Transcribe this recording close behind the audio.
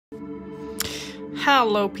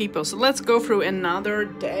Hello people, so let's go through another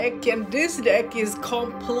deck, and this deck is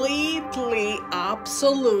completely,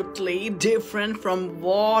 absolutely different from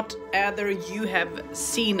what other you have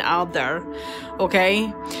seen out there,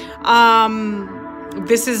 okay?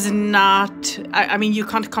 This is not, I mean, you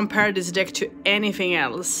can't compare this deck to anything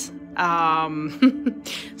else. Yeah,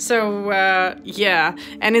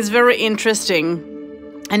 and it's very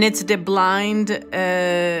interesting, and it's the blind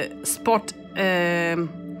spot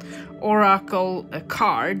oracle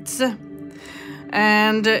cards,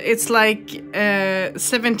 and it's like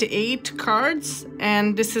 78 cards,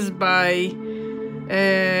 and this is by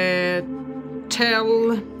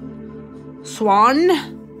Teal, Swan.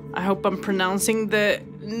 I hope I'm pronouncing the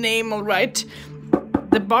name all right.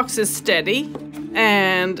 The box is steady,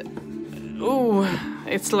 and ooh,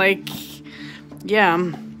 it's like,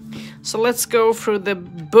 yeah. So let's go through the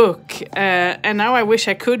book, and now I wish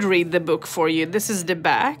I could read the book for you. This is the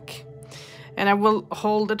back, and I will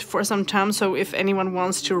hold it for some time, so if anyone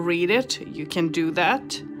wants to read it, you can do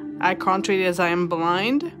that. I can't read it as I am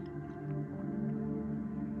blind.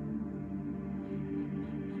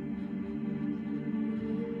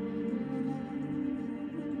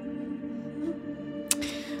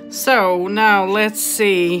 So now let's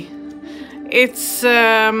see. It's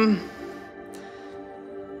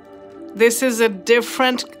this is a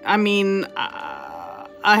different, I mean, I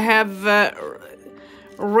have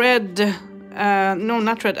read, no,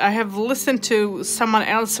 not read, I have listened to someone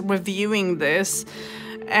else reviewing this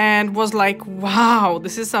and was like, wow,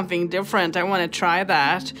 this is something different, I want to try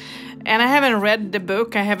that. And I haven't read the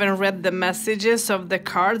book, I haven't read the messages of the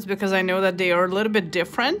cards, because I know that they are a little bit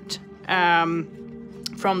different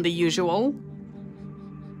from the usual.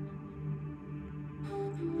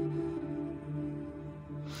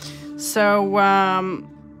 So,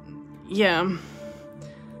 yeah.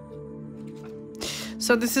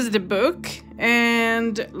 So this is the book,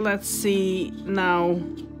 and let's see now.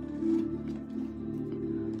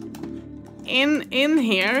 In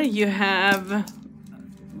here you have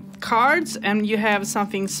cards, and you have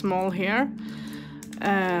something small here.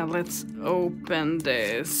 Let's open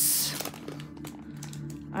this.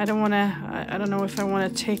 I don't know if I wanna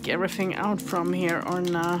take everything out from here or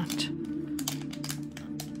not.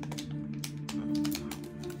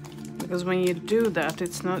 Because when you do that,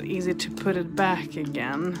 it's not easy to put it back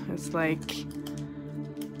again. It's like...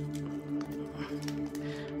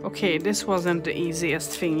 Okay, this wasn't the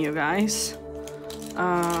easiest thing, you guys.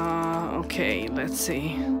 Okay, let's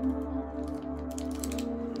see.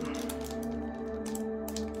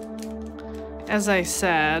 As I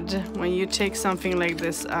said, when you take something like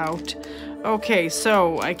this out... Okay,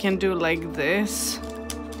 so I can do like this.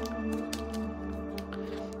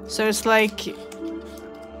 So it's like...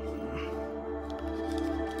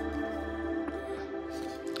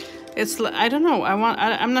 It's, I don't know,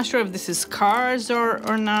 I'm not sure if this is cards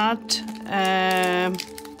or not.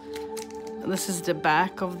 This is the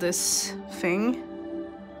back of this thing.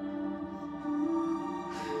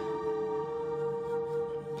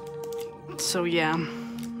 So yeah,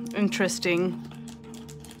 interesting.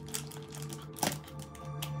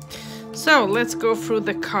 So let's go through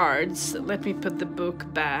the cards. Let me put the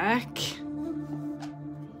book back.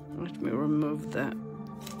 Let me remove that.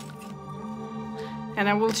 And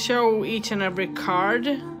I will show each and every card,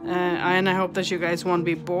 and I hope that you guys won't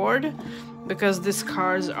be bored, because these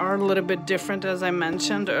cards are a little bit different, as I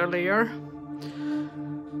mentioned earlier.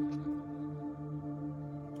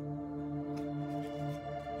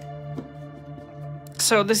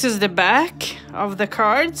 So this is the back of the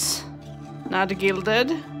cards, not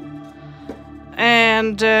gilded,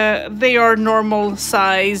 and they are normal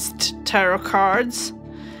sized tarot cards.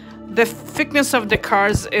 The thickness of the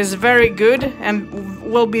cards is very good and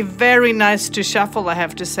will be very nice to shuffle, I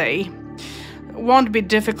have to say. Won't be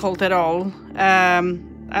difficult at all.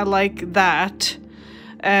 I like that.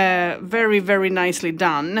 Very, very nicely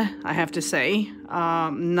done, I have to say.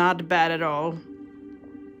 Not bad at all.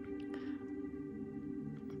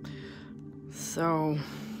 So,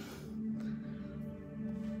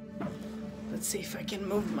 let's see if I can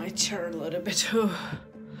move my chair a little bit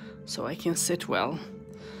so I can sit well.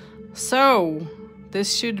 So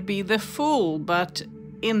this should be the Fool, but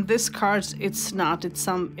in this card it's not.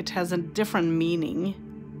 It has a different meaning,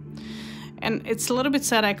 and it's a little bit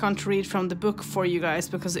sad I can't read from the book for you guys,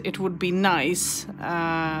 because it would be nice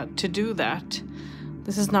to do that.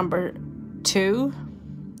 This is number 2,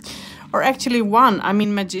 or actually 1. I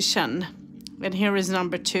mean Magician, and here is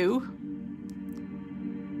number 2.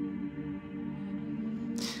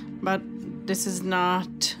 But this is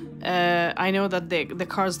not. I know that the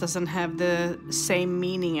cards doesn't have the same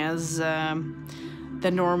meaning as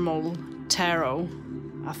the normal tarot,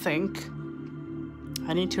 I think.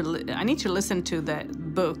 I need to listen to the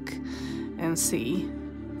book and see.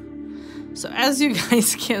 So as you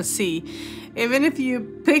guys can see, even if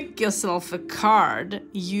you pick yourself a card,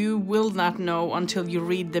 you will not know until you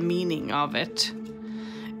read the meaning of it.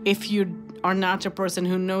 If you are not a person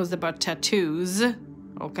who knows about tattoos,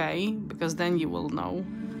 okay, because then you will know.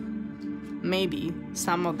 Maybe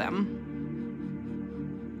some of them.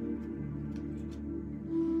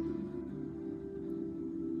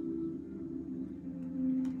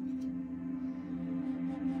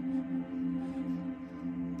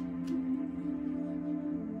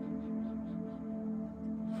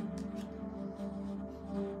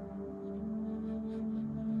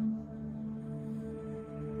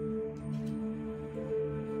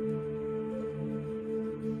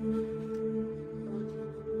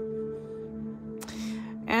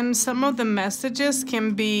 And some of the messages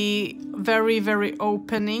can be very, very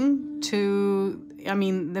opening to, I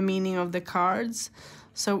mean, the meaning of the cards.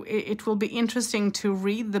 So it will be interesting to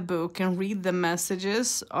read the book and read the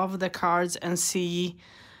messages of the cards and see,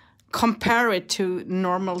 compare it to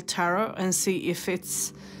normal tarot and see if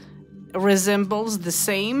it resembles the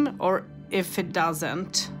same or if it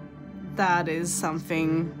doesn't. That is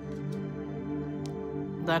something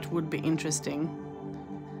that would be interesting.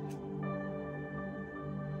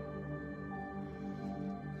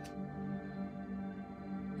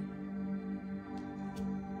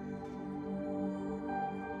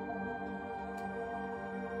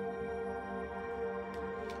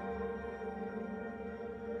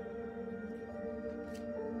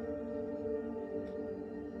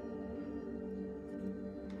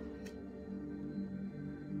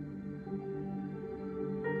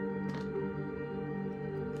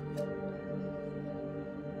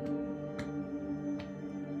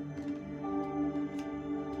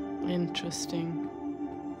 Interesting.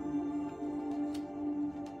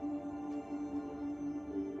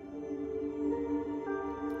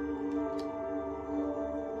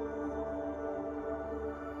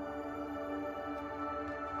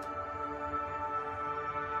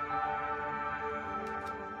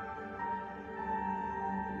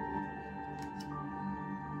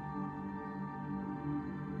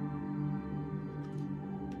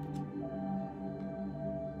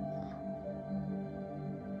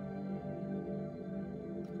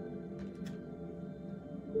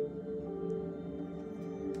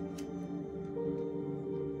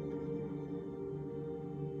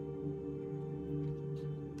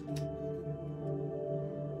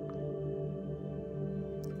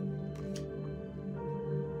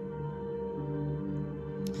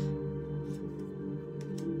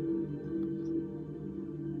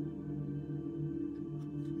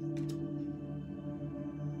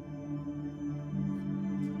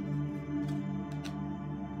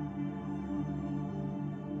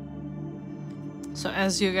 So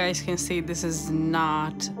as you guys can see, this is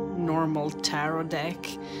not normal tarot deck.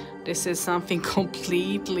 This is something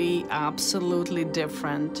completely, absolutely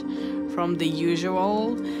different from the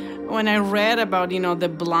usual. When I read about, you know, the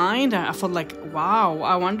blind, I felt like, wow,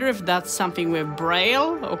 I wonder if that's something with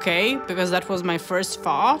Braille, okay? Because that was my first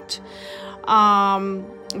thought.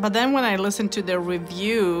 But then when I listened to the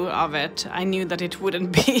review of it, I knew that it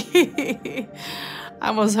wouldn't be.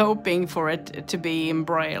 I was hoping for it to be in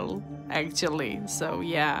Braille, actually, so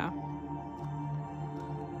yeah.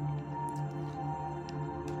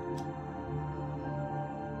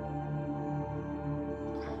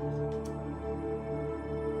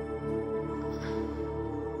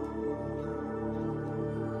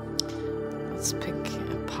 Let's pick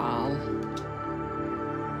a pile.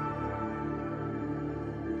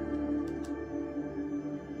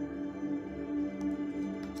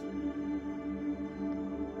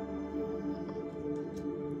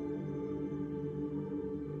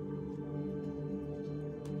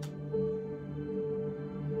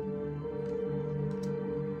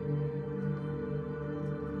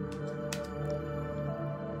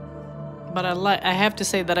 But I have to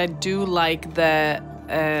say that I do like the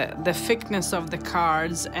thickness of the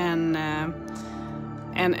cards and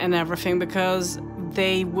everything, because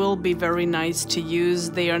they will be very nice to use.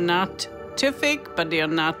 They are not too thick, but they are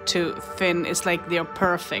not too thin. It's like they are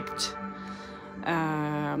perfect.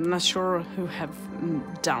 I'm not sure who have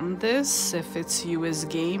done this, if it's US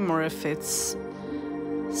Game or if it's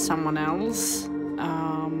someone else.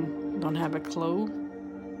 Don't have a clue.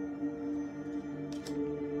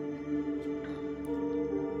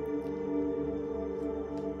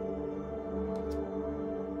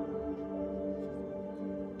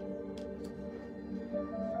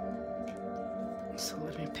 So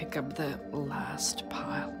let me pick up the last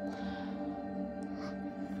pile.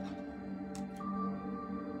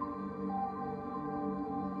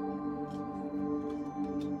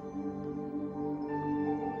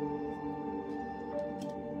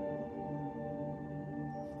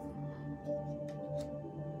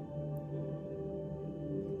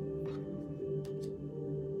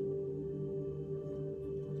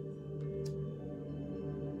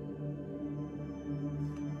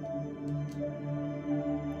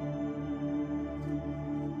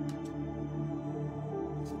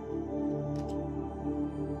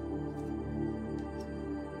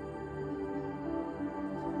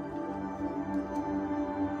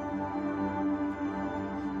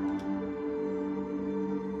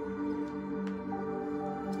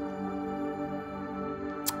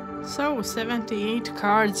 So 78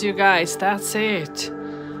 cards, you guys, that's it.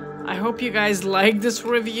 I hope you guys like this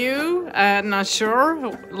review. Not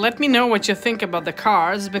sure. Let me know what you think about the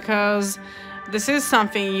cards, because this is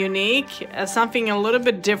something unique, something a little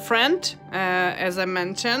bit different, as I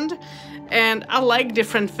mentioned. And I like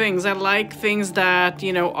different things. I like things that,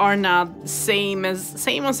 you know, are not same as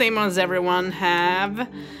everyone have.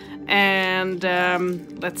 And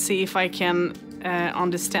let's see if I can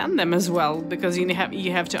understand them as well, because you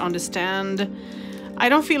have to understand. I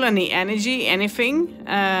don't feel any energy, anything.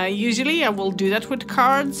 Usually I will do that with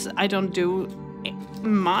cards. I don't do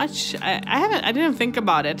much. I didn't think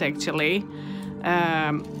about it actually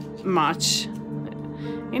much.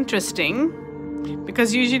 Interesting,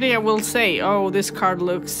 because usually I will say, oh, this card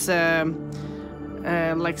looks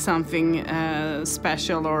like something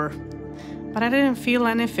special, but I didn't feel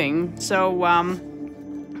anything. So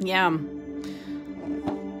yeah.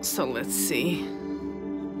 So let's see.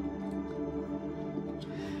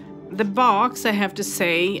 The box, I have to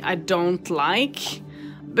say, I don't like,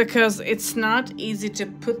 because it's not easy to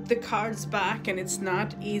put the cards back, and it's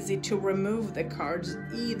not easy to remove the cards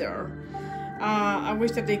either. I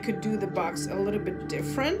wish that they could do the box a little bit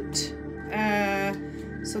different.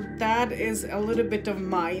 So that is a little bit of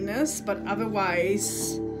minus, but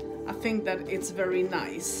otherwise I think that it's very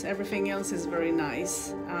nice. Everything else is very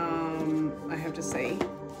nice, I have to say.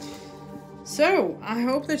 So I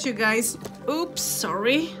hope that you guys,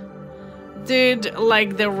 did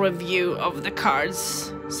like the review of the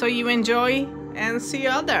cards. So you enjoy, and see you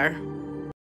out there.